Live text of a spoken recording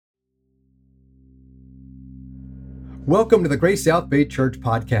Welcome to the Grace South Bay Church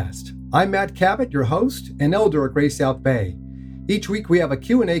podcast. I'm Matt Cabot, your host and elder at Grace South Bay. Each week we have a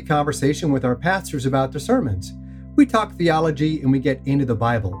Q&A conversation with our pastors about their sermons. We talk theology and we get into the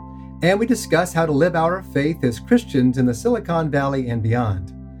Bible. And we discuss how to live out our faith as Christians in the Silicon Valley and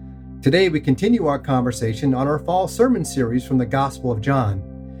beyond. Today we continue our conversation on our fall sermon series from the Gospel of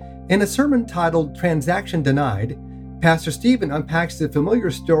John. In a sermon titled Transaction Denied, Pastor Stephen unpacks the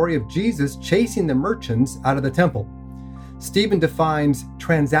familiar story of Jesus chasing the merchants out of the temple. Stephen defines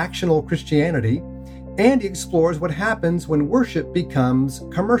transactional Christianity, and he explores what happens when worship becomes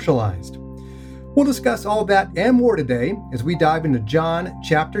commercialized. We'll discuss all that and more today as we dive into John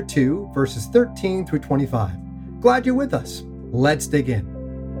chapter 2, verses 13 through 25. Glad you're with us. Let's dig in.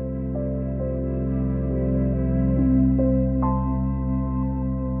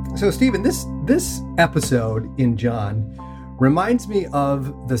 So, Stephen, this episode in John reminds me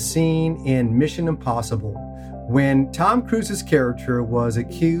of the scene in Mission Impossible when Tom Cruise's character was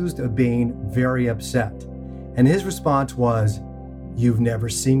accused of being very upset. And his response was, "You've never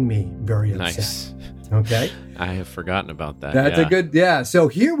seen me very upset." Nice. Okay? I have forgotten about that. That's a good, yeah. So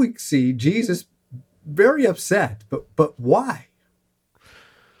here we see Jesus very upset, but why?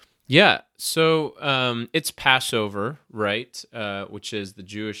 Yeah, so it's Passover, right? Which is the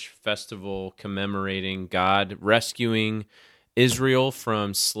Jewish festival commemorating God rescuing Israel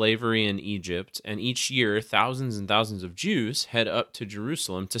from slavery in Egypt. And each year, thousands and thousands of Jews head up to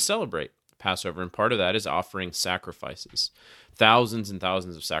Jerusalem to celebrate Passover. And part of that is offering sacrifices, thousands and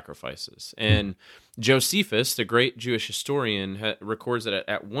thousands of sacrifices. And Josephus, the great Jewish historian, records that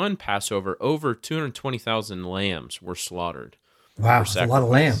at one Passover, over 220,000 lambs were slaughtered. Wow, that's a lot of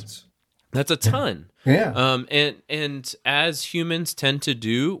lambs. That's a ton. Yeah. And as humans tend to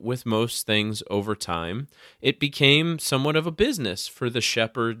do with most things over time, it became somewhat of a business for the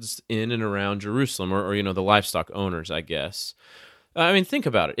shepherds in and around Jerusalem, or the livestock owners, I guess. I mean, think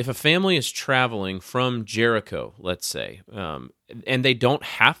about it. If a family is traveling from Jericho, let's say, and they don't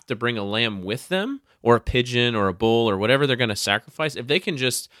have to bring a lamb with them, or a pigeon, or a bull, or whatever they're going to sacrifice, if they can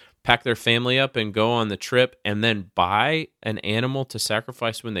just pack their family up and go on the trip and then buy an animal to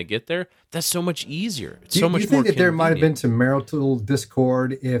sacrifice when they get there, that's so much easier. It's so much more convenient. Do you think that there might have been some marital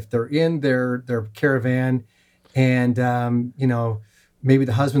discord if they're in their caravan and, maybe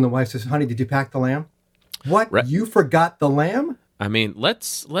the husband and the wife says, "Honey, did you pack the lamb?" "What? Right. You forgot the lamb?" I mean,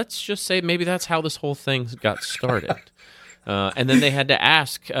 let's just say maybe that's how this whole thing got started. And then they had to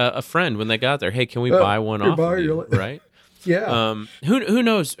ask a friend when they got there, "Hey, can we buy one off of you?" Right? Yeah. Who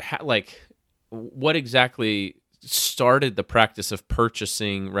knows what exactly started the practice of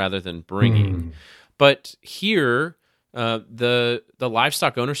purchasing rather than bringing. But here, the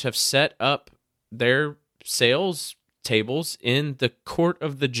livestock owners have set up their sales tables in the court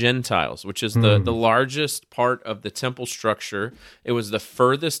of the Gentiles, which is the largest part of the temple structure. It was the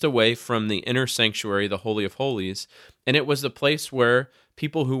furthest away from the inner sanctuary, the Holy of Holies, and it was the place where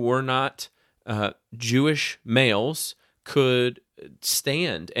people who were not Jewish males could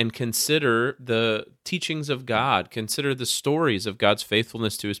stand and consider the teachings of God, consider the stories of God's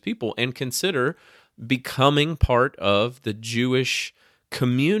faithfulness to his people, and consider becoming part of the Jewish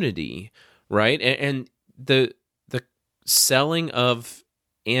community, right? And the selling of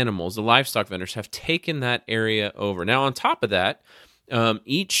animals, the livestock vendors have taken that area over. Now, on top of that,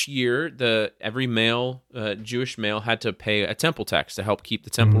 each year, every male, Jewish male, had to pay a temple tax to help keep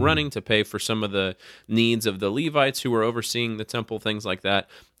the temple running, to pay for some of the needs of the Levites who were overseeing the temple, things like that.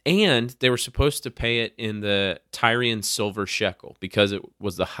 And they were supposed to pay it in the Tyrian silver shekel because it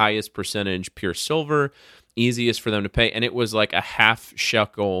was the highest percentage pure silver, easiest for them to pay. And it was like a half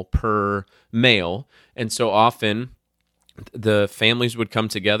shekel per male. And so often the families would come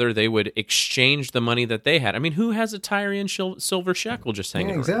together, they would exchange the money that they had. I mean, who has a Tyrian silver shekel just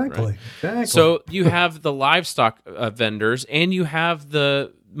hanging around? Exactly. So you have the livestock vendors and you have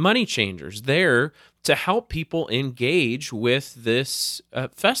the money changers there to help people engage with this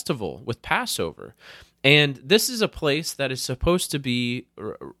festival, with Passover. And this is a place that is supposed to be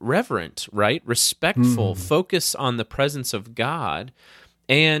reverent, right? Respectful, focus on the presence of God.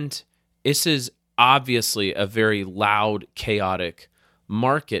 And this is obviously a very loud, chaotic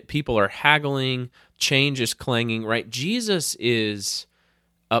market. People are haggling, change is clanging, right? Jesus is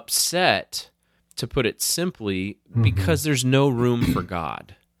upset, to put it simply, because there's no room for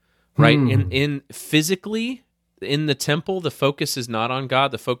God, right? In physically, in the temple, the focus is not on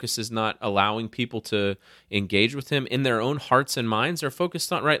God. The focus is not allowing people to engage with him in their own hearts and minds. They're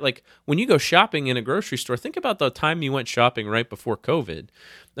focused on, right? Like when you go shopping in a grocery store, think about the time you went shopping right before COVID.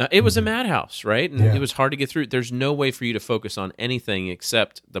 It was a madhouse, right? And it was hard to get through. There's no way for you to focus on anything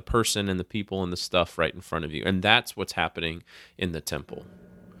except the person and the people and the stuff right in front of you. And that's what's happening in the temple.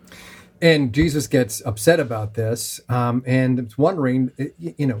 And Jesus gets upset about this, and is wondering,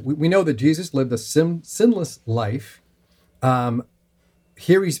 we know that Jesus lived a sinless life.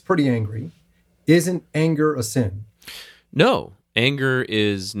 Here he's pretty angry. Isn't anger a sin? No, anger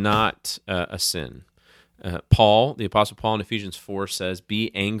is not a sin. Paul, the Apostle Paul in Ephesians 4 says,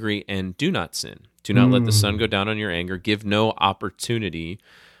 "Be angry and do not sin. Do not let the sun go down on your anger. Give no opportunity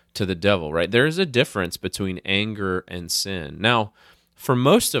to the devil," right? There is a difference between anger and sin. Now, for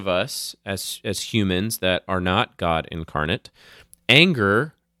most of us as humans that are not God incarnate,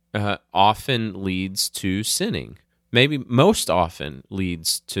 anger often leads to sinning. Maybe most often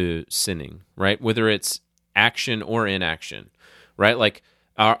leads to sinning, right? Whether it's action or inaction, right? Like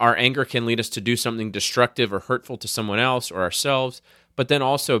our anger can lead us to do something destructive or hurtful to someone else or ourselves, but then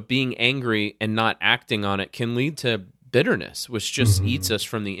also being angry and not acting on it can lead to bitterness, which just eats us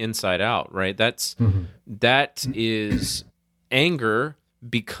from the inside out, right? That is anger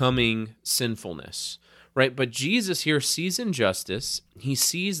becoming sinfulness, right? But Jesus here sees injustice. He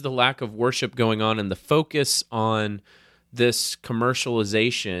sees the lack of worship going on and the focus on this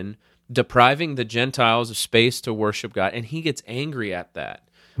commercialization, depriving the Gentiles of space to worship God, and he gets angry at that.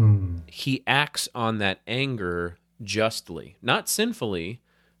 He acts on that anger justly, not sinfully,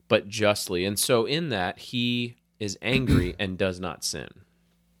 but justly. And so in that, he is angry and does not sin.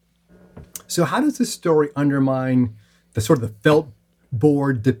 So how does this story undermine the sort of the felt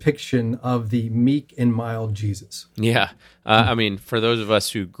board depiction of the meek and mild Jesus? Yeah. I mean, for those of us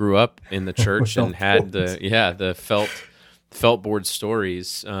who grew up in the church and had the felt board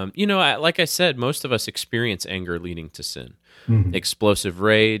stories, like I said, most of us experience anger leading to sin. Explosive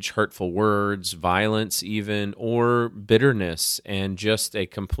rage, hurtful words, violence even, or bitterness, and just a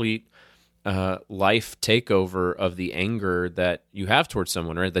complete life takeover of the anger that you have towards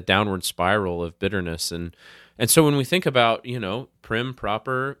someone, right? The downward spiral of bitterness. And so when we think about, prim,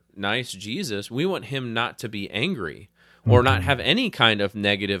 proper, nice Jesus, we want him not to be angry or not have any kind of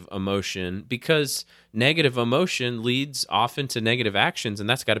negative emotion, because negative emotion leads often to negative actions, and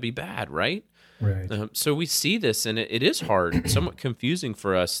that's got to be bad, right? Right. So we see this, and it is hard, somewhat confusing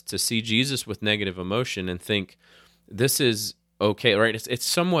for us to see Jesus with negative emotion and think this is okay, right? It's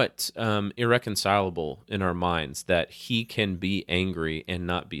somewhat irreconcilable in our minds that he can be angry and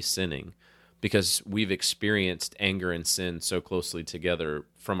not be sinning, because we've experienced anger and sin so closely together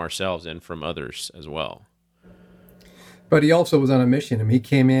from ourselves and from others as well. But he also was on a mission. I mean, he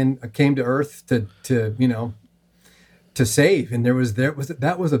came to Earth to save, and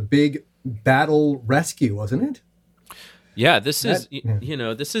that was a big battle rescue, wasn't it? Yeah, this is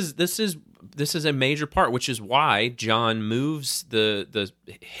a major part, which is why John moves the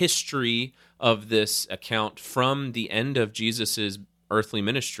history of this account from the end of Jesus's earthly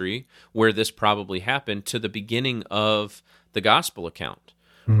ministry, where this probably happened, to the beginning of the gospel account.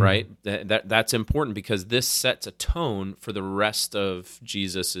 Right? That's important, because this sets a tone for the rest of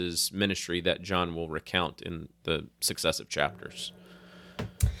Jesus's ministry that John will recount in the successive chapters.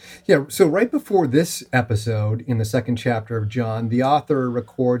 Yeah, so right before this episode, in the second chapter of John, the author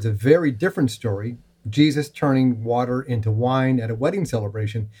records a very different story, Jesus turning water into wine at a wedding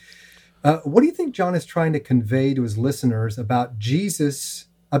celebration. What do you think John is trying to convey to his listeners about Jesus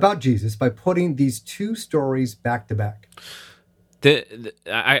by putting these two stories back to back?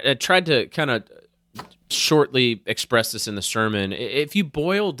 I tried to kind of shortly express this in the sermon. If you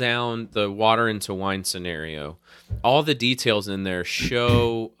boil down the water into wine scenario, all the details in there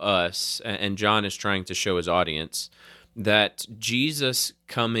show us, and John is trying to show his audience, that Jesus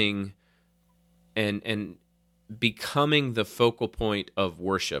coming and becoming the focal point of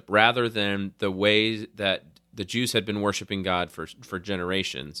worship, rather than the way that the Jews had been worshiping God for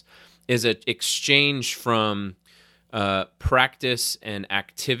generations, is an exchange from practice and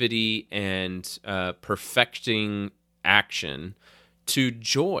activity and perfecting action to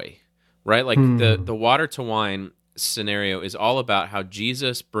joy, right? Like the water to wine scenario is all about how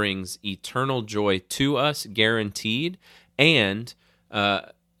Jesus brings eternal joy to us, guaranteed, and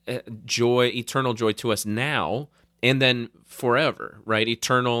eternal joy to us now, and then forever, right?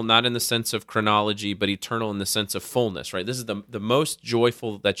 Eternal, not in the sense of chronology, but eternal in the sense of fullness, right? This is the most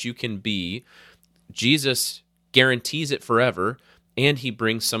joyful that you can be. Jesus guarantees it forever, and he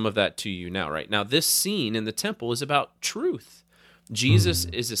brings some of that to you now, right? Now, this scene in the temple is about truth, Jesus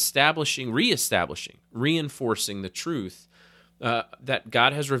is reestablishing, reinforcing the truth that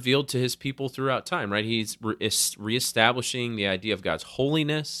God has revealed to his people throughout time, right? He's reestablishing the idea of God's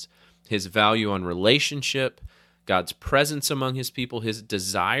holiness, his value on relationship, God's presence among his people, his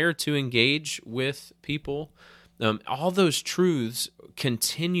desire to engage with people. All those truths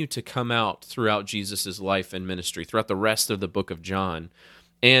continue to come out throughout Jesus' life and ministry, throughout the rest of the book of John.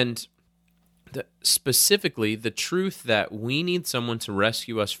 And specifically, the truth that we need someone to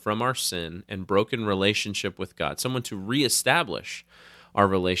rescue us from our sin and broken relationship with God, someone to reestablish our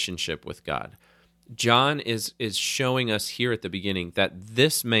relationship with God. John is showing us here at the beginning that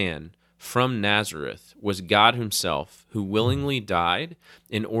this man from Nazareth was God himself who willingly died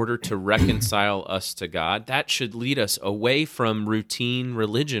in order to reconcile us to God. That should lead us away from routine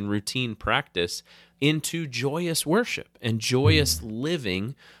religion, routine practice, into joyous worship and joyous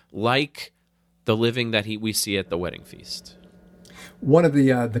living like the living that we see at the wedding feast. One of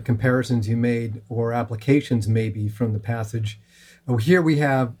the comparisons you made, or applications maybe, from the passage, here we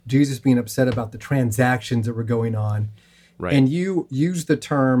have Jesus being upset about the transactions that were going on. Right. And you use the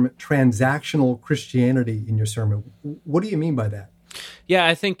term transactional Christianity in your sermon. What do you mean by that? Yeah,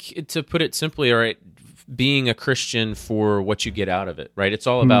 I think to put it simply, all right, being a Christian for what you get out of it, right? It's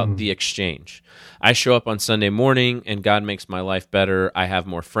all about the exchange. I show up on Sunday morning and God makes my life better. I have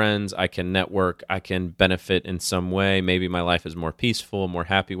more friends. I can network. I can benefit in some way. Maybe my life is more peaceful, more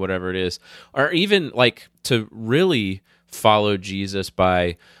happy, whatever it is. Or even like to really follow Jesus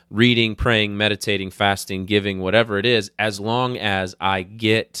by reading, praying, meditating, fasting, giving, whatever it is, as long as I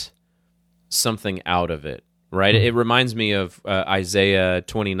get something out of it, right? It reminds me of Isaiah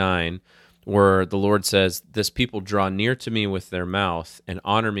 29, where the Lord says, "This people draw near to me with their mouth and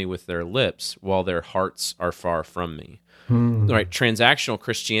honor me with their lips, while their hearts are far from me." Right? Transactional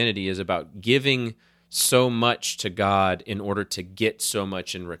Christianity is about giving so much to God in order to get so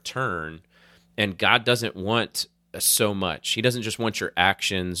much in return, and God doesn't want so much. He doesn't just want your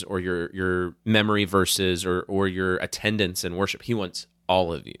actions or your memory verses or your attendance in worship. He wants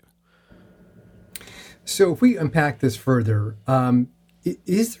all of you. So if we unpack this further,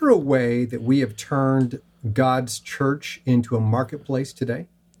 is there a way that we have turned God's church into a marketplace today?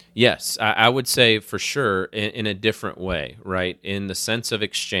 Yes, I would say for sure in a different way, right? In the sense of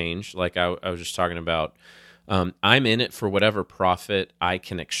exchange, like I was just talking about, I'm in it for whatever profit I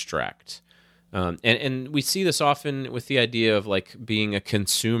can extract. And we see this often with the idea of like being a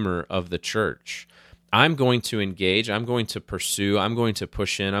consumer of the church. I'm going to engage, I'm going to pursue, I'm going to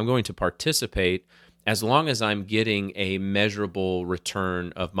push in, I'm going to participate as long as I'm getting a measurable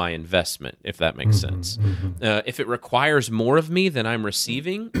return of my investment, if that makes sense. If it requires more of me than I'm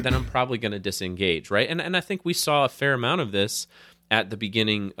receiving, then I'm probably going to disengage, right? And I think we saw a fair amount of this at the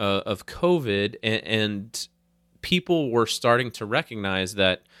beginning of COVID, and people were starting to recognize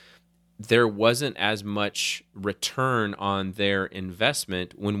that there wasn't as much return on their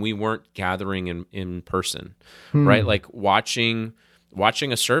investment when we weren't gathering in person, right? Like watching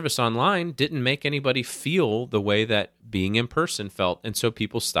a service online didn't make anybody feel the way that being in person felt, and so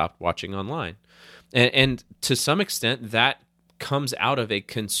people stopped watching online. And to some extent, that comes out of a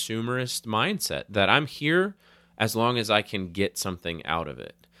consumerist mindset that I'm here as long as I can get something out of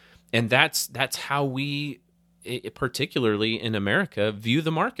it. And that's how we, particularly in America, view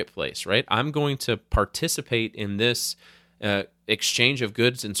the marketplace, right? I'm going to participate in this exchange of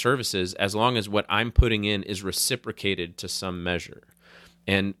goods and services as long as what I'm putting in is reciprocated to some measure.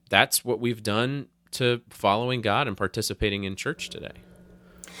 And that's what we've done to following God and participating in church today.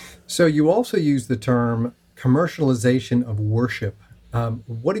 So you also use the term commercialization of worship.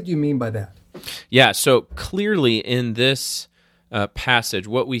 What did you mean by that? Yeah, so clearly in this passage,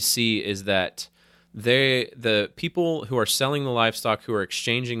 what we see is that the people who are selling the livestock, who are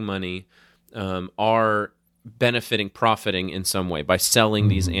exchanging money, are profiting in some way by selling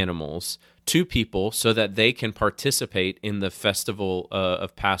these animals to people so that they can participate in the festival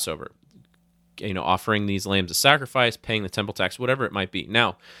of Passover, offering these lambs as sacrifice, paying the temple tax, whatever it might be.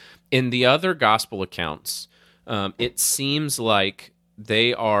 Now, in the other gospel accounts, it seems like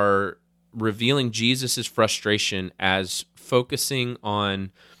they are revealing Jesus' frustration as focusing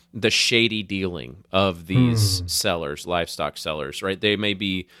on the shady dealing of these sellers, livestock sellers, right? They may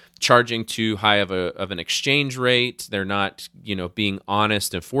be charging too high of an exchange rate. They're not, being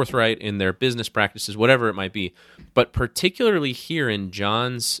honest and forthright in their business practices, whatever it might be. But particularly here in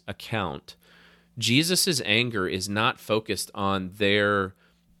John's account, Jesus's anger is not focused on their,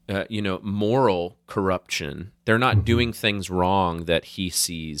 moral corruption. They're not doing things wrong that he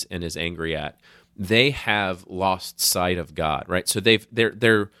sees and is angry at. They have lost sight of God, right? So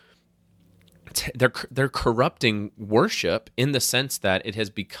they're they're corrupting worship in the sense that it has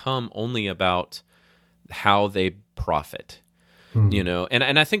become only about how they profit. You know,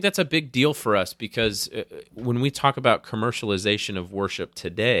 and I think that's a big deal for us, because when we talk about commercialization of worship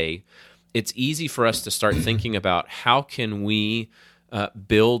today, it's easy for us to start thinking about how can we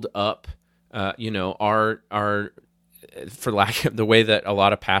build up, our for lack of the way that a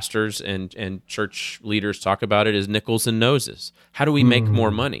lot of pastors and church leaders talk about it is nickels and noses. How do we make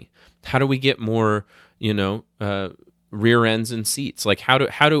more money? How do we get more, rear ends and seats? Like how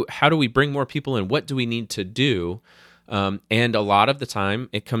do we bring more people in? What do we need to do? And a lot of the time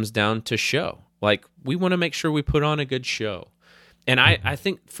it comes down to show. Like, we want to make sure we put on a good show. And I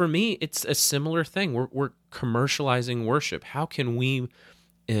think for me, it's a similar thing. We're commercializing worship. How can we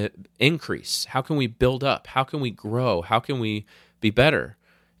increase? How can we build up? How can we grow? How can we be better?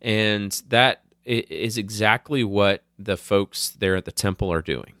 And that is exactly what the folks there at the temple are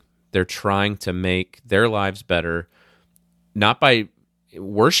doing. They're trying to make their lives better, not by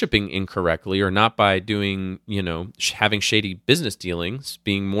worshiping incorrectly or not by doing, having shady business dealings,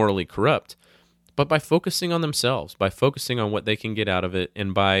 being morally corrupt, but by focusing on themselves, by focusing on what they can get out of it,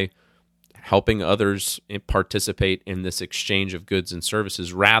 and by helping others participate in this exchange of goods and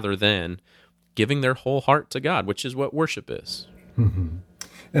services rather than giving their whole heart to God, which is what worship is. Mm-hmm.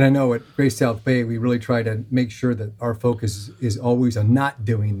 And I know at Grace South Bay, we really try to make sure that our focus is always on not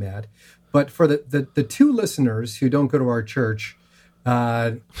doing that. But for the two listeners who don't go to our church,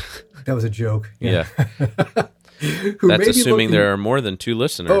 that was a joke. Yeah. That's assuming there are more than two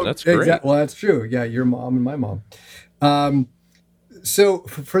listeners. Oh, that's great. Exactly. Well, that's true. Yeah, your mom and my mom. So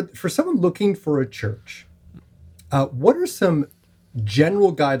for someone looking for a church, what are some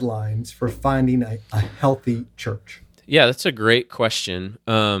general guidelines for finding a healthy church? Yeah, that's a great question.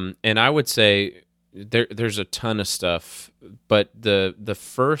 And I would say there's a ton of stuff, but the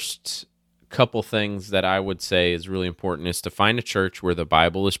first couple things that I would say is really important is to find a church where the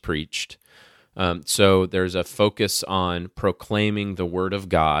Bible is preached. So there's a focus on proclaiming the Word of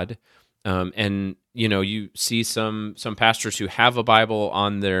God. And, you see some pastors who have a Bible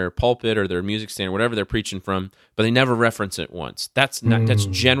on their pulpit or their music stand or whatever they're preaching from, but they never reference it once. That's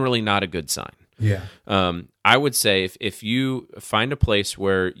generally not a good sign. Yeah. I would say if you find a place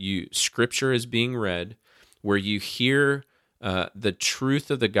where Scripture is being read, where you hear the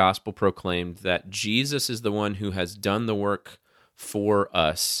truth of the gospel proclaimed, that Jesus is the one who has done the work for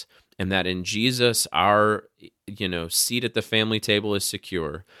us, and that in Jesus our seat at the family table is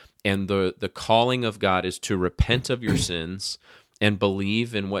secure, and the calling of God is to repent of your sins and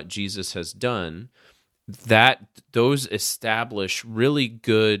believe in what Jesus has done, that those establish really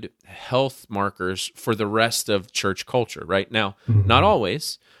good health markers for the rest of church culture. Right now, not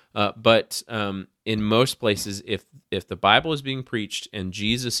always, but in most places, if the Bible is being preached and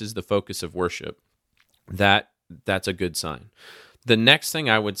Jesus is the focus of worship, that's a good sign. The next thing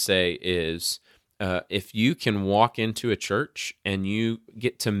I would say is if you can walk into a church and you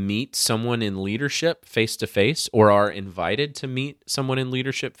get to meet someone in leadership face-to-face, or are invited to meet someone in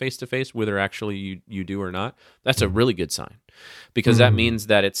leadership face-to-face, whether actually you do or not, that's a really good sign. Because that means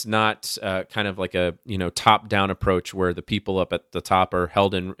that it's not kind of like a top-down approach where the people up at the top are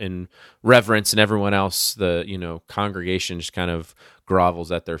held in reverence and everyone else, the congregation, just kind of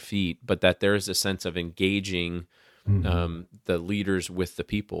grovels at their feet, but that there is a sense of engaging the leaders with the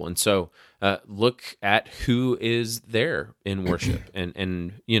people. And so look at who is there in worship,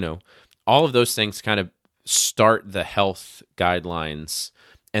 and all of those things kind of start the health guidelines.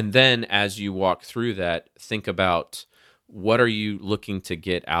 And then as you walk through that, think about what are you looking to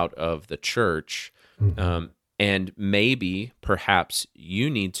get out of the church, and maybe perhaps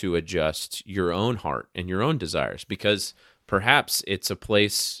you need to adjust your own heart and your own desires, because perhaps it's a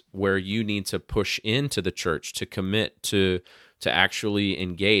place where you need to push into the church to commit to actually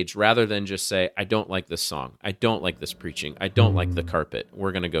engage, rather than just say, I don't like this song, I don't like this preaching, I don't like the carpet,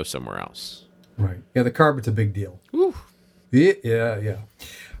 we're going to go somewhere else. Right. Yeah, the carpet's a big deal. Ooh. Yeah.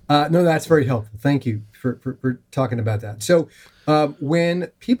 No, that's very helpful. Thank you for talking about that. So when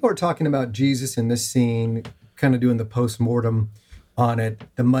people are talking about Jesus in this scene, kind of doing the post-mortem on it,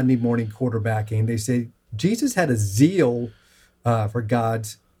 the Monday morning quarterbacking, they say Jesus had a zeal for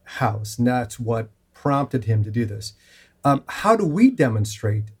God's house, and that's what prompted him to do this. How do we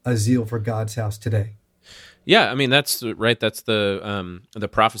demonstrate a zeal for God's house today? Yeah, I mean, that's right. That's the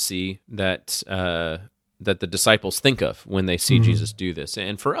prophecy that the disciples think of when they see Jesus do this.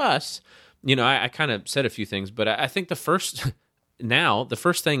 And for us, I kind of said a few things, but I think the first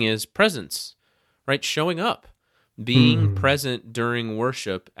thing is presence, right? Showing up, being present during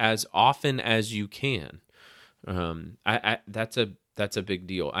worship as often as you can. That's a that's a big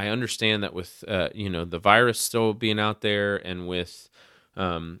deal. I understand that with the virus still being out there, and with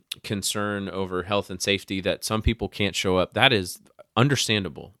concern over health and safety, that some people can't show up. That is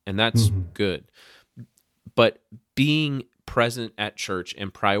understandable, and that's good. But being present at church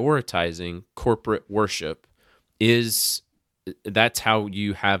and prioritizing corporate worship that's how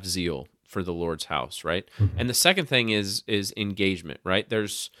you have zeal for the Lord's house, right? And the second thing is engagement, right?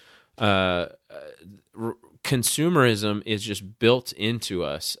 There's consumerism is just built into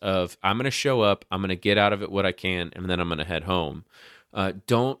us of, I'm going to show up, I'm going to get out of it what I can, and then I'm going to head home.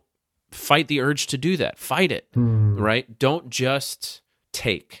 Don't fight the urge to do that. Fight it, right? Don't just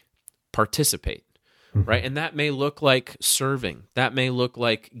take, participate, right? And that may look like serving. That may look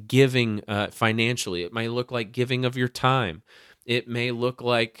like giving financially. It may look like giving of your time. It may look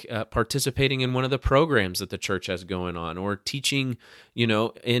like participating in one of the programs that the church has going on, or teaching,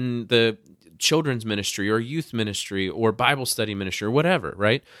 in the children's ministry or youth ministry or Bible study ministry or whatever,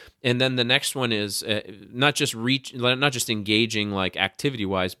 right? And then the next one is not just engaging like activity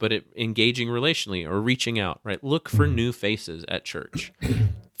wise, but engaging relationally or reaching out, right? Look for new faces at church.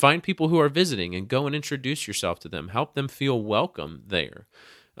 Find people who are visiting and go and introduce yourself to them. Help them feel welcome there.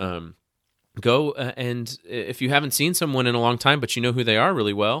 Go and if you haven't seen someone in a long time, but you know who they are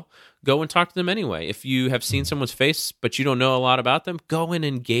really well, go and talk to them anyway. If you have seen someone's face, but you don't know a lot about them, go and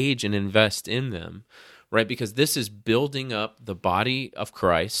engage and invest in them, right? Because this is building up the body of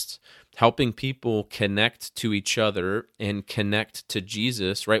Christ, helping people connect to each other and connect to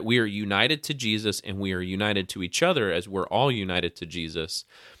Jesus, right? We are united to Jesus, and we are united to each other as we're all united to Jesus.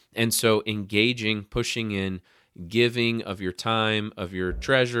 And so engaging, pushing in, giving of your time, of your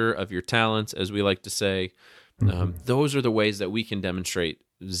treasure, of your talents, as we like to say, those are the ways that we can demonstrate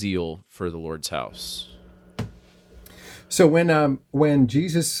zeal for the Lord's house. So when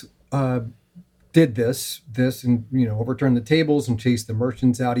Jesus did this and overturned the tables and chased the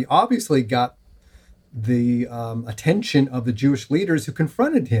merchants out, he obviously got the attention of the Jewish leaders who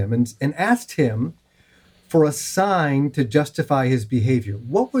confronted him and asked him for a sign to justify his behavior.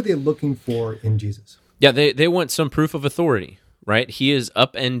 What were they looking for in Jesus? Yeah, they want some proof of authority, right? He is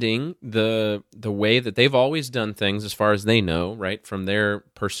upending the way that they've always done things as far as they know, right, from their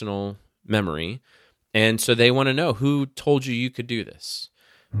personal memory. And so they want to know, who told you could do this?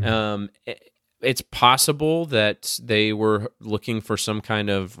 It's possible that they were looking for some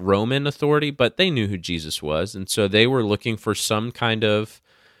kind of Roman authority, but they knew who Jesus was. And so they were looking for some kind of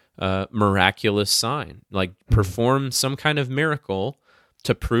miraculous sign, like perform some kind of miracle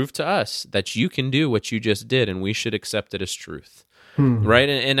to prove to us that you can do what you just did, and we should accept it as truth, right?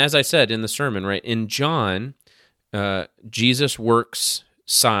 And as I said in the sermon, right, in John, Jesus works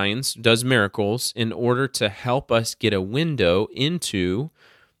signs, does miracles in order to help us get a window into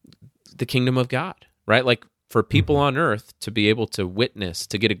the kingdom of God, right? Like for people on earth to be able to witness,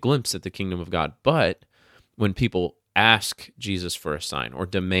 to get a glimpse at the kingdom of God. But when people ask Jesus for a sign or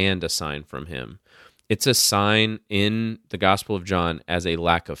demand a sign from him, it's a sign in the Gospel of John as a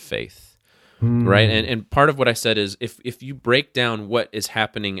lack of faith, right? And part of what I said is if you break down what is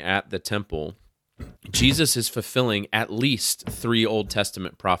happening at the temple, Jesus is fulfilling at least 3 Old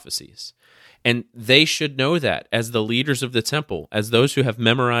Testament prophecies. And they should know that as the leaders of the temple, as those who have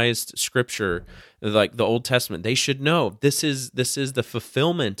memorized Scripture, like the Old Testament, they should know this is the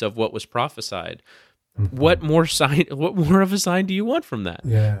fulfillment of what was prophesied. What more of a sign do you want from that?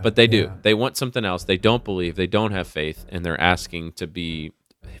 Yeah, but they do. They want something else. They don't believe. They don't have faith, and they're asking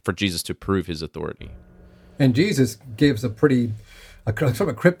for Jesus to prove his authority. And Jesus gives a sort of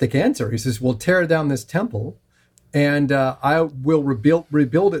a cryptic answer. He says, "We'll tear down this temple, and I will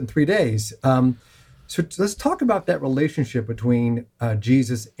rebuild it in 3 days." So let's talk about that relationship between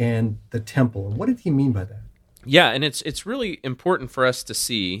Jesus and the temple. What did he mean by that? Yeah, and it's really important for us to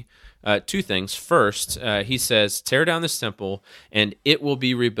see 2 things. First, he says, tear down this temple, and it will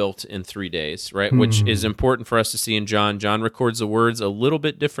be rebuilt in 3 days, right? Which is important for us to see in John. John records the words a little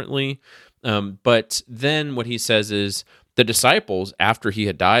bit differently, but then what he says is, the disciples, after he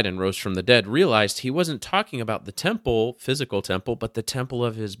had died and rose from the dead, realized he wasn't talking about the temple, physical temple, but the temple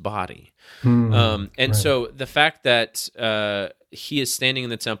of his body. Right. So the fact that he is standing in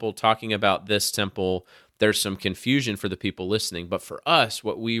the temple talking about this temple, there's some confusion for the people listening. But for us,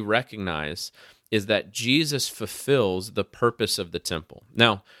 what we recognize is that Jesus fulfills the purpose of the temple.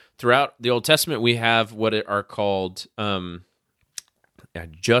 Now, throughout the Old Testament, we have what are called types.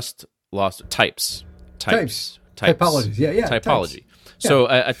 Typologies. Yeah. Typology. Types. So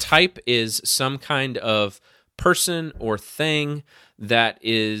a type is some kind of person or thing that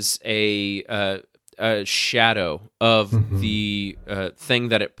is a shadow of the thing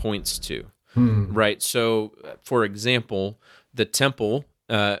that it points to. Right. So, for example, the temple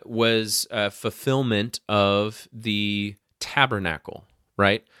was a fulfillment of the tabernacle,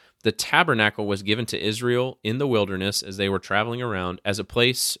 right? The tabernacle was given to Israel in the wilderness as they were traveling around as a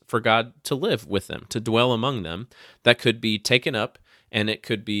place for God to live with them, to dwell among them, that could be taken up and it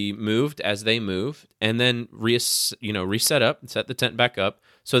could be moved as they move, and then reset up, set the tent back up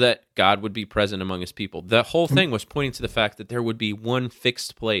so that God would be present among his people. The whole thing was pointing to the fact that there would be one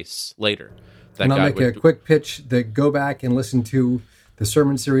fixed place later. And I'll make a quick pitch that go back and listen to the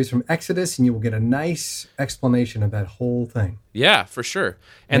sermon series from Exodus, and you will get a nice explanation of that whole thing. Yeah, for sure.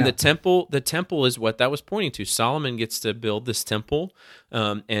 And the temple is what that was pointing to. Solomon gets to build this temple,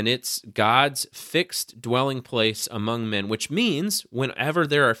 and it's God's fixed dwelling place among men, which means whenever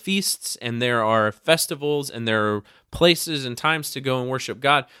there are feasts and there are festivals and there are places and times to go and worship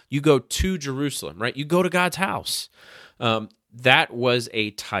God, you go to Jerusalem, right? You go to God's house. That was a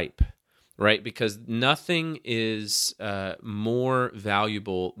type. Right, because nothing is more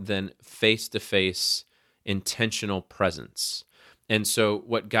valuable than face-to-face intentional presence. And so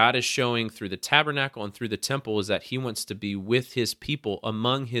what God is showing through the tabernacle and through the temple is that he wants to be with his people,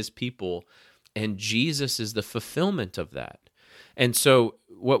 among his people, and Jesus is the fulfillment of that. And so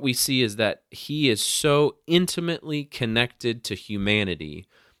what we see is that he is so intimately connected to humanity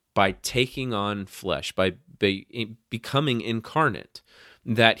by taking on flesh, by becoming incarnate,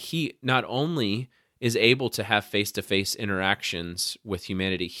 that he not only is able to have face-to-face interactions with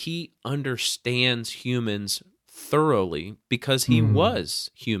humanity, he understands humans thoroughly because he was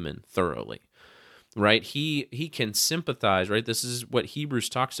human thoroughly, right? He can sympathize, right? This is what Hebrews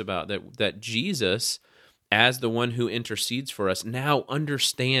talks about, that Jesus, as the one who intercedes for us, now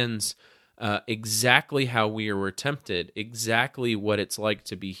understands exactly how we were tempted, exactly what it's like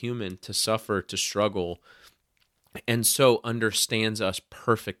to be human, to suffer, to struggle, and so understands us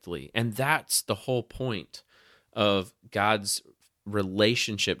perfectly. And that's the whole point of God's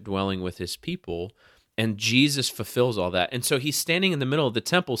relationship dwelling with his people, and Jesus fulfills all that. And so he's standing in the middle of the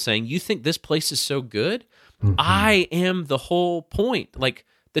temple saying, you think this place is so good? Mm-hmm. I am the whole point. Like,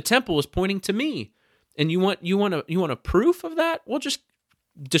 the temple is pointing to me. And you want a proof of that? Well, just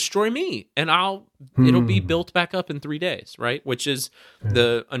destroy me and it'll be built back up in 3 days, right? Which is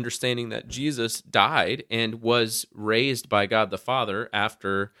the understanding that Jesus died and was raised by God the Father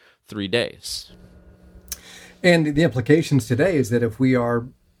after 3 days. And the implications today is that if we are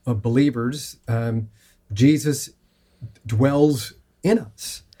believers, Jesus dwells in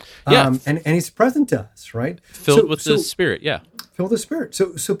us. And he's present to us, right? Filled with the Spirit, yeah. Filled with the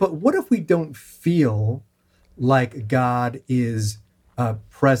Spirit. But what if we don't feel like God is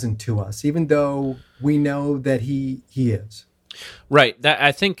present to us, even though we know that he is? Right. That,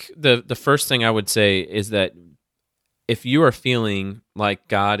 I think the first thing I would say is that if you are feeling like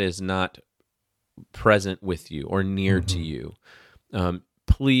God is not present with you or near to you,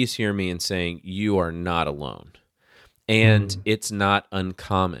 please hear me in saying you are not alone. And it's not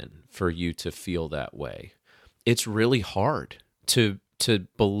uncommon for you to feel that way. It's really hard to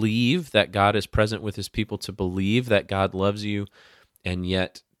believe that God is present with his people, to believe that God loves you, and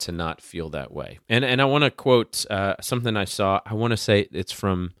yet to not feel that way. And I want to quote something I saw. I want to say it's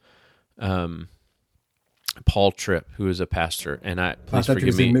from Paul Tripp, who is a pastor. And please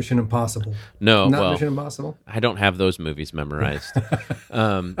forgive me. Mission Impossible. No, not Mission Impossible. I don't have those movies memorized.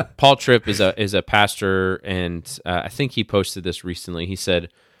 Paul Tripp is a pastor, and I think he posted this recently. He said,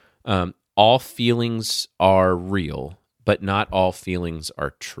 "All feelings are real, but not all feelings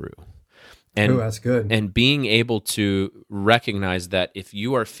are true." And, that's good. And being able to recognize that if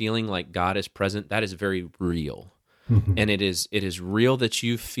you are feeling like God is present, that is very real. And it is real that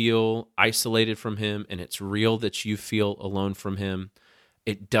you feel isolated from him, and it's real that you feel alone from him.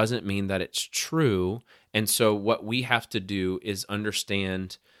 It doesn't mean that it's true. And so what we have to do is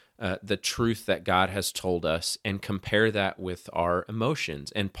understand the truth that God has told us and compare that with our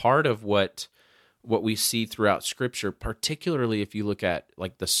emotions. And part of what we see throughout Scripture, particularly if you look at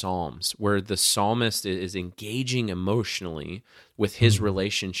like the Psalms, where the psalmist is engaging emotionally with his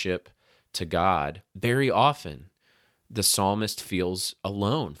relationship to God, very often the psalmist feels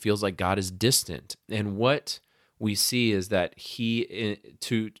alone, feels like God is distant. And what we see is that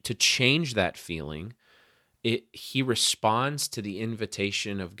to change that feeling, he responds to the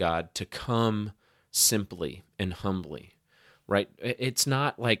invitation of God to come simply and humbly, right? It's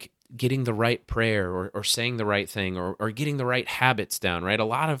not like getting the right prayer or saying the right thing or getting the right habits down, right? A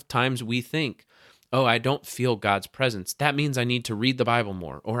lot of times we think, oh, I don't feel God's presence. That means I need to read the Bible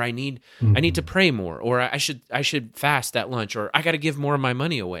more, or I need to pray more, or I should fast at lunch, or I got to give more of my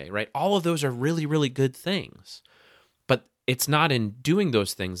money away, right? All of those are really, really good things. But it's not in doing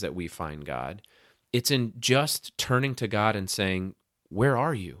those things that we find God. it's in just turning to God and saying, where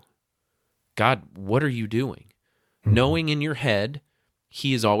are you? God, what are you doing? Knowing in your head,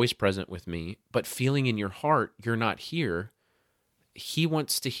 he is always present with me, but feeling in your heart, you're not here. He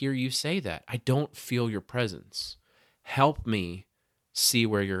wants to hear you say that. I don't feel your presence. Help me see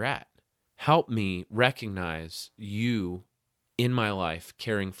where you're at. Help me recognize you in my life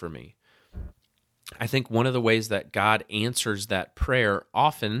caring for me. I think one of the ways that God answers that prayer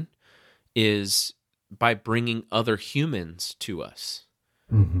often is by bringing other humans to us,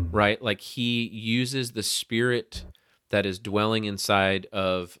 right? Like he uses the Spirit that is dwelling inside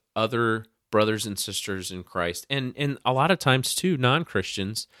of other brothers and sisters in Christ, and a lot of times too,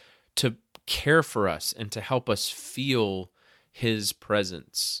 non-Christians, to care for us and to help us feel his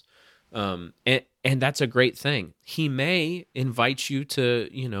presence. And that's a great thing. He may invite you to,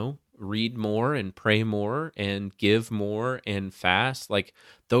 read more and pray more and give more and fast. Like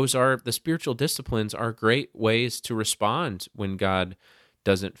those are the spiritual disciplines are great ways to respond when God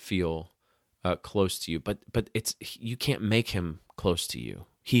doesn't feel close to you. But you can't make him close to you.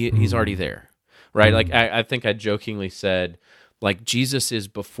 He's already there, right? Like I think I jokingly said, like Jesus is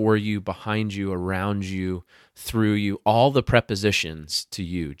before you, behind you, around you, through you, all the prepositions to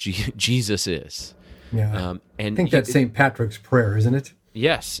you. Jesus is. Yeah. And I think that's St. Patrick's prayer, isn't it?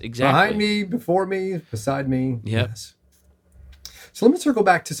 Yes, exactly. Behind me, before me, beside me. Yep. Yes. So let me circle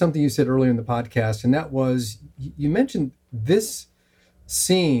back to something you said earlier in the podcast, and that was you mentioned this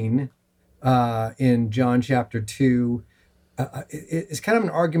scene in John chapter 2 is kind of an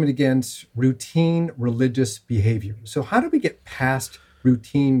argument against routine religious behavior. So how do we get past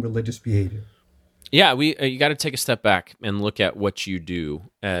routine religious behavior? Yeah, you got to take a step back and look at what you do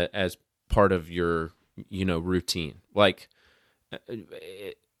as part of your routine. Like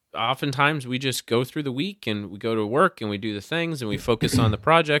oftentimes we just go through the week and we go to work and we do the things and we focus on the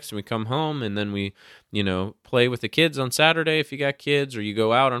projects and we come home and then we play with the kids on Saturday if you got kids, or you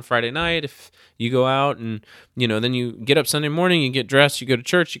go out on Friday night if you go out, and then you get up Sunday morning, you get dressed, you go to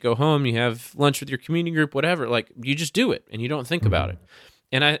church, you go home, you have lunch with your community group, whatever. Like you just do it and you don't think about it.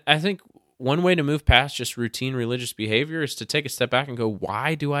 And I think one way to move past just routine religious behavior is to take a step back and go,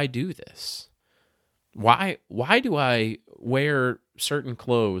 why do I do this? Why do I wear certain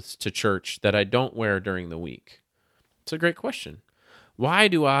clothes to church that I don't wear during the week? It's a great question. Why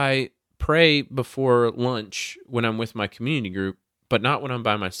do I pray before lunch when I'm with my community group, but not when I'm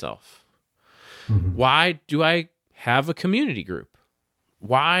by myself? Why do I have a community group?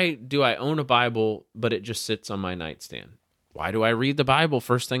 Why do I own a Bible, but it just sits on my nightstand? Why do I read the Bible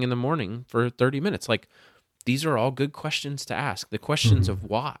first thing in the morning for 30 minutes? Like, these are all good questions to ask, the questions of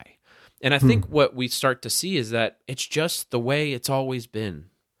why. And I think what we start to see is that it's just the way it's always been.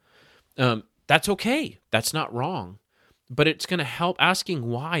 That's okay. That's not wrong. But it's going to help. Asking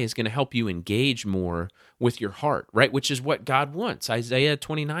why is going to help you engage more with your heart, right? Which is what God wants. Isaiah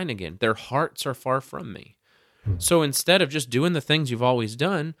 29 again. Their hearts are far from me. So instead of just doing the things you've always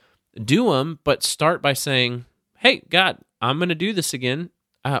done, do them, but start by saying, hey, God, I'm going to do this again.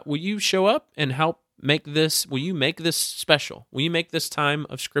 Will you show up and help will you make this special? Will you make this time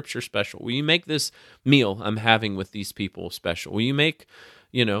of Scripture special? Will you make this meal I'm having with these people special? Will you make,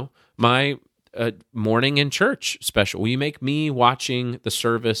 my morning in church special? Will you make me watching the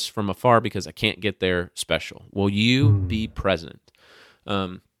service from afar because I can't get there special? Will you be present?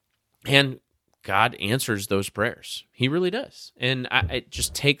 And God answers those prayers. He really does. And it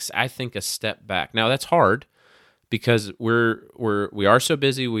just takes, I think, a step back. Now, that's hard, because we are so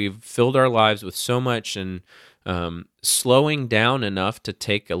busy. We've filled our lives with so much, and slowing down enough to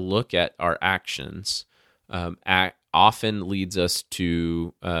take a look at our actions often leads us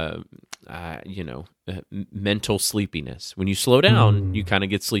to mental sleepiness. When you slow down, you kind of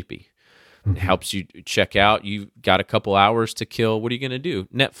get sleepy. It helps you check out. You've got a couple hours to kill. What are you going to do?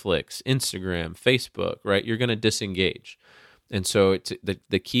 Netflix, Instagram, Facebook, right? You're going to disengage. And so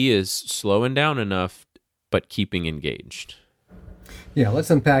the key is slowing down enough, but keeping engaged. Yeah,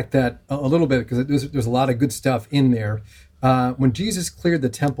 let's unpack that a little bit, because there's a lot of good stuff in there. When Jesus cleared the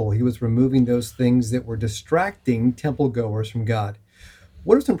temple, he was removing those things that were distracting temple goers from God.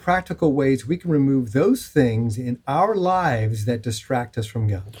 What are some practical ways we can remove those things in our lives that distract us from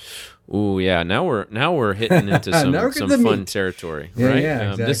God? Oh yeah, now we're hitting into some fun territory, right? Yeah,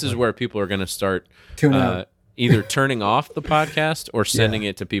 exactly. This is where people are going to start out. Either turning off the podcast or sending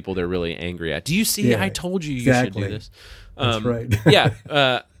it to people they're really angry at. Do you see? I told you should do this. That's right.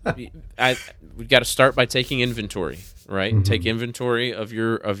 We've got to start by taking inventory, right? Take inventory of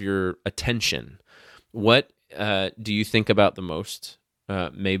your attention. What do you think about the most?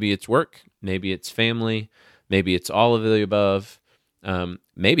 Maybe it's work, maybe it's family, maybe it's all of the above.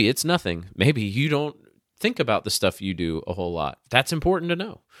 Maybe it's nothing. Maybe you don't think about the stuff you do a whole lot. That's important to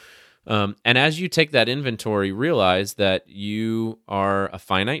know. And as you take that inventory, realize that you are a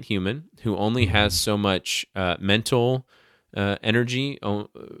finite human who only has so much mental energy,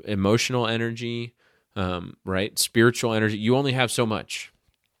 emotional energy, right? Spiritual energy. You only have so much.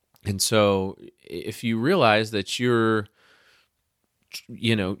 And so if you realize that you're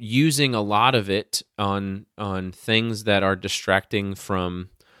using a lot of it on things that are distracting from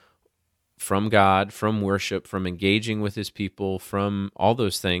God, from worship, from engaging with his people, from all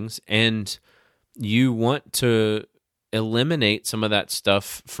those things, and you want to eliminate some of that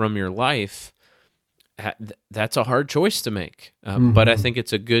stuff from your life, that's a hard choice to make. But I think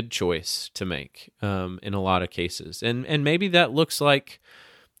it's a good choice to make in a lot of cases. And maybe that looks like,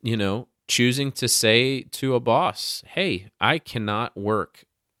 choosing to say to a boss, hey, I cannot work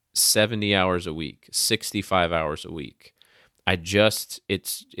 70 hours a week, 65 hours a week.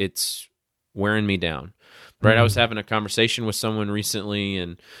 It's wearing me down, right? I was having a conversation with someone recently,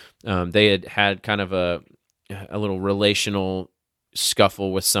 and they had kind of a little relational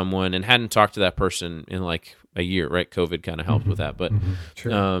scuffle with someone and hadn't talked to that person in like a year, right? COVID kind of helped with that. But,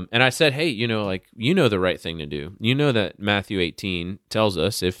 Sure. And I said, hey, the right thing to do. You know that Matthew 18 tells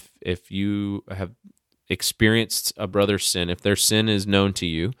us if you have experienced a brother's sin, if their sin is known to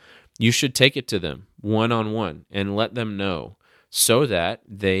you, you should take it to them one-on-one and let them know so that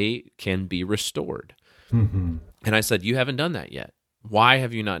they can be restored. And I said, you haven't done that yet. Why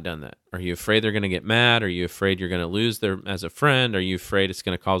have you not done that? Are you afraid they're going to get mad? Are you afraid you're going to lose them as a friend? Are you afraid it's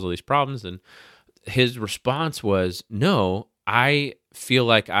going to cause all these problems? And his response was, no, I feel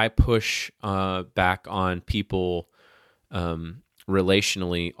like I push back on people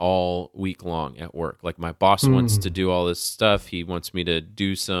relationally all week long at work. Like my boss wants to do all this stuff. He wants me to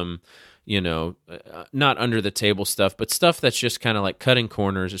do some, not under the table stuff, but stuff that's just kind of like cutting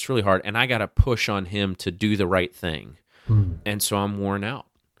corners. It's really hard. And I got to push on him to do the right thing. And so I'm worn out.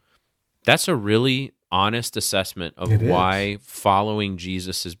 That's a really honest assessment of why following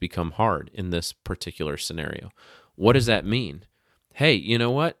Jesus has become hard in this particular scenario. What does that mean? Hey, you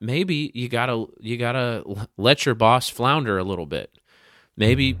know what? Maybe you gotta let your boss flounder a little bit.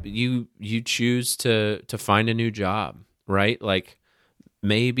 Maybe you choose to find a new job, right? Like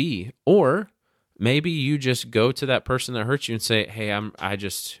maybe, or maybe you just go to that person that hurt you and say, "Hey,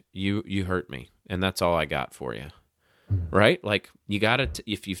 you hurt me, and that's all I got for you." Right? Like you got to,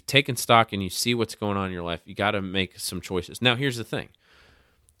 if you've taken stock and you see what's going on in your life, you got to make some choices. Now, here's the thing.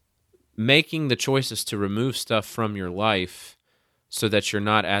 Making the choices to remove stuff from your life so that you're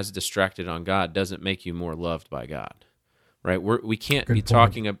not as distracted on God doesn't make you more loved by God. Right? We can't be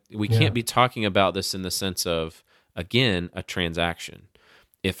talking about this in the sense of, again, a transaction.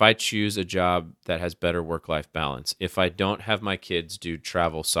 If I choose a job that has better work-life balance, if I don't have my kids do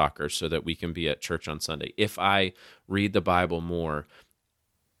travel soccer so that we can be at church on Sunday, if I read the Bible more,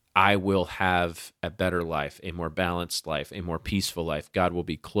 I will have a better life, a more balanced life, a more peaceful life. God will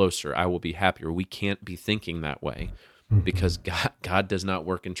be closer. I will be happier. We can't be thinking that way because God does not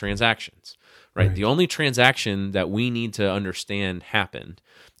work in transactions, right? The only transaction that we need to understand happened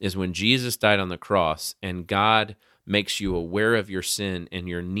is when Jesus died on the cross and God makes you aware of your sin and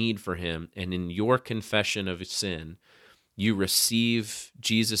your need for him, and in your confession of sin, you receive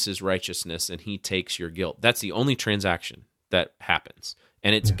Jesus' righteousness and he takes your guilt. That's the only transaction that happens,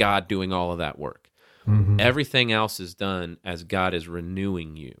 and it's God doing all of that work. Everything else is done as God is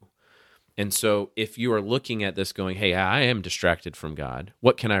renewing you. And so if you are looking at this going, hey, I am distracted from God,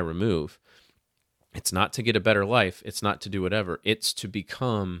 what can I remove? It's not to get a better life. It's not to do whatever. It's to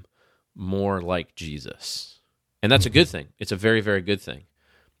become more like Jesus. And that's a good thing. It's a very, very good thing.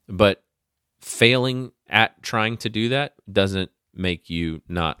 But failing at trying to do that doesn't make you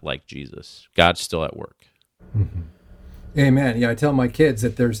not like Jesus. God's still at work. Amen. Yeah, I tell my kids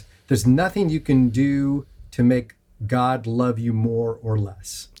that there's nothing you can do to make God love you more or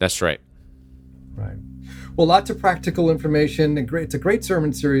less. That's right. Right. Well, lots of practical information. It's a great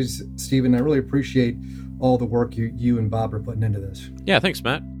sermon series, Stephen. I really appreciate all the work you and Bob are putting into this. Yeah, thanks,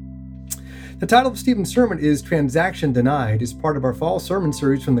 Matt. The title of Stephen's sermon is Transaction Denied, is part of our fall sermon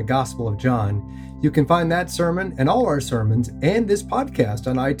series from the Gospel of John. You can find that sermon and all our sermons and this podcast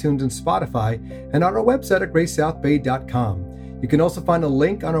on iTunes and Spotify and on our website at gracesouthbay.com. You can also find a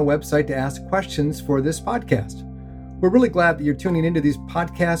link on our website to ask questions for this podcast. We're really glad that you're tuning into these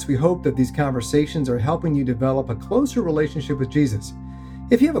podcasts. We hope that these conversations are helping you develop a closer relationship with Jesus.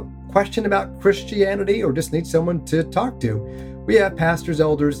 If you have a question about Christianity or just need someone to talk to, we have pastors,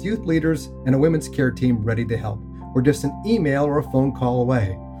 elders, youth leaders, and a women's care team ready to help. We're just an email or a phone call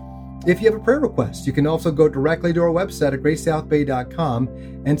away. If you have a prayer request, you can also go directly to our website at gracesouthbay.com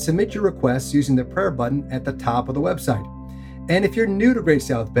and submit your requests using the prayer button at the top of the website. And if you're new to Grace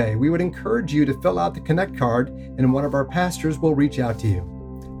South Bay, we would encourage you to fill out the Connect card and one of our pastors will reach out to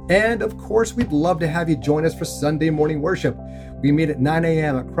you. And of course, we'd love to have you join us for Sunday morning worship. We meet at 9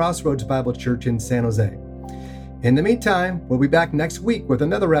 a.m. at Crossroads Bible Church in San Jose. In the meantime, we'll be back next week with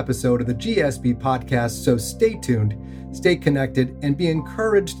another episode of the GSB podcast, so stay tuned, stay connected, and be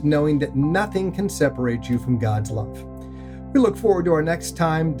encouraged knowing that nothing can separate you from God's love. We look forward to our next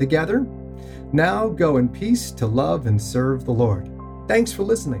time together. Now go in peace to love and serve the Lord. Thanks for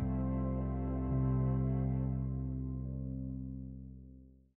listening.